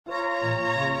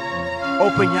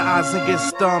Open your eyes and get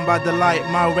stunned by the light.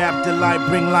 My rap delight,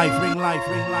 bring life, bring life,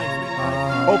 bring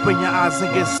life. Open your eyes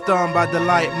and get stunned by the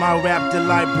light. My rap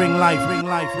delight, bring life, bring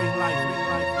life, bring life, bring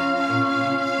life.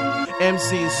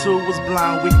 MCs who was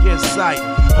blind, we get sight.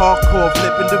 Hardcore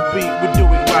flipping the beat, we do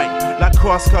it right. Like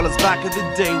cross colors back in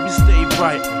the day, we stay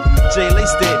bright. J.Lang,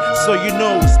 so you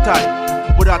know it's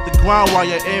tight. Without the ground while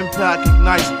your impact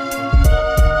ignites.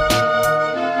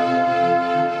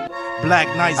 Black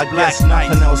nights, black nights.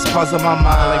 Nothing else puzzle my mind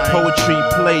like poetry,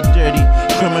 play dirty.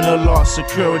 Criminal law,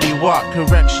 security, what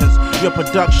corrections? Your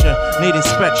production need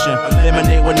inspection.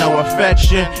 Eliminate with no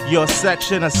affection. Your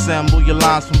section, assemble your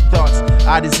lines from thoughts.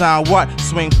 I design what?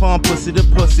 Swing from pussy to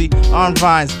pussy on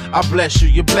vines. I bless you,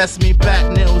 you bless me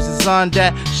back. Nails is on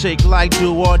that. Shake like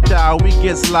do or die. We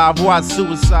get live, watch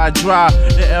suicide drive.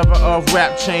 The era of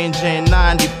rap changing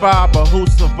 95, but who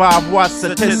survived? What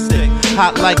statistic?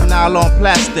 Hot like nylon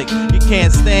plastic. You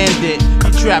can't stand it.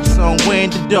 You trapped somewhere in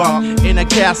the dark, in a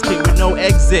casket with no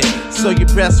exit. So your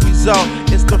best result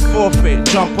is to forfeit.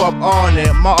 Jump up on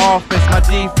it. My offense, my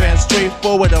defense,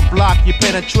 straightforward and block you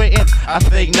penetrating. I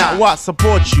think not. What?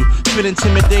 Support you. Feel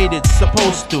intimidated,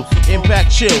 supposed to.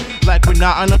 Impact chill, like we're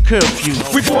not on a curfew.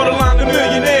 We borderline the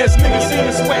millionaires. Niggas seen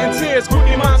the sweat and tears.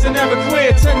 Groupie minds are never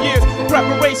clear. 10 years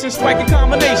preparation, striking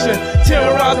combination.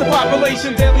 Terrorize the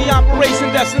population. Daily operation,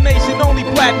 destination only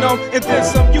platinum. And then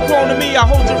some. You call to me, I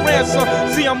hold your ransom.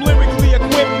 See, I'm lyrically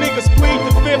equipped. Niggas plead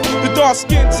the fifth. The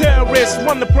dark-skinned terrorists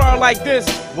run the prayer like this.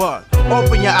 What?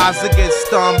 Open your eyes and get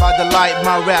stunned by the light.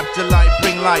 My rap delight,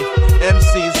 bring life.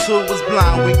 MCs who was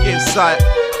blind, we get sight.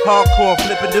 Hardcore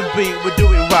flipping the beat, we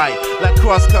do it right. Like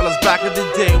cross colors back in the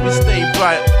day, we stay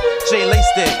bright. J.Lang,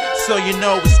 so you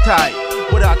know it's tight.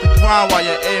 Without the grind while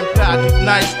your impact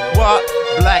ignites. What?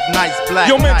 Black nights, black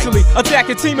Yo, nights. mentally, attack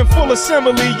a team in full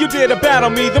assembly. You dare to battle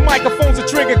me. The microphone's a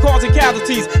trigger causing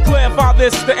casualties. Clarify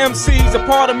this, the MC's a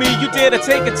part of me. You dare to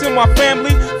take it to my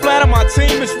family. Flatter my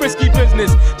team, it's risky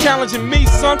business. Challenging me,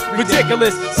 son,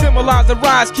 ridiculous. Symbolize the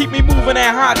rise, keep me moving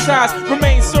at high tides.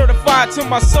 Remain certified to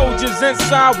my soldiers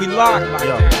inside. We lock like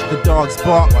yo, that. the dogs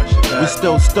bark, we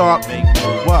still stark.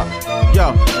 What?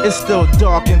 Yo, it's still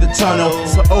dark in the tunnel,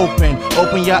 so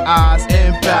open your eyes.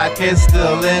 Impact is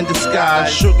still in the sky.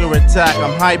 Sugar attack,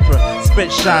 I'm hyper.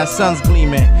 Spit shine, sun's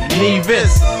gleaming.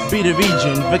 Nevis, be the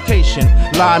region, vacation.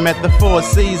 Lime at the Four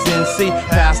Seasons. See,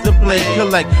 past the plate,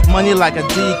 collect money like a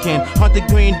deacon. Hunt the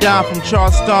green down from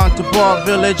Charleston to Ball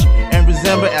Village, and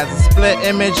resemble as a split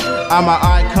image. I'm an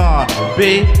icon.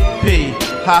 BP,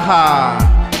 haha.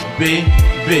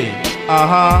 BB.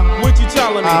 What you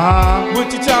telling me?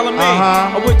 What you telling me?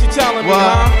 What you telling me?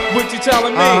 What you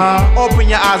telling me? Open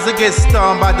your eyes and get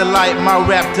stunned by the light. My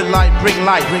rap delight, bring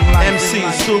light.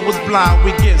 MCs who was blind,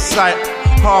 we get sight.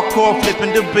 Hardcore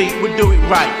flipping the beat, we do it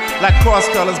right. Like cross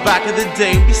colors back in the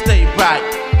day, we stay bright.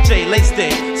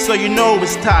 J.Lang, so you know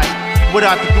it's tight.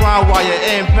 Without the grind while your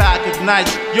impact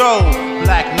ignites. Yo,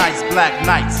 black nights, black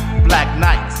nights, black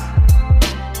nights.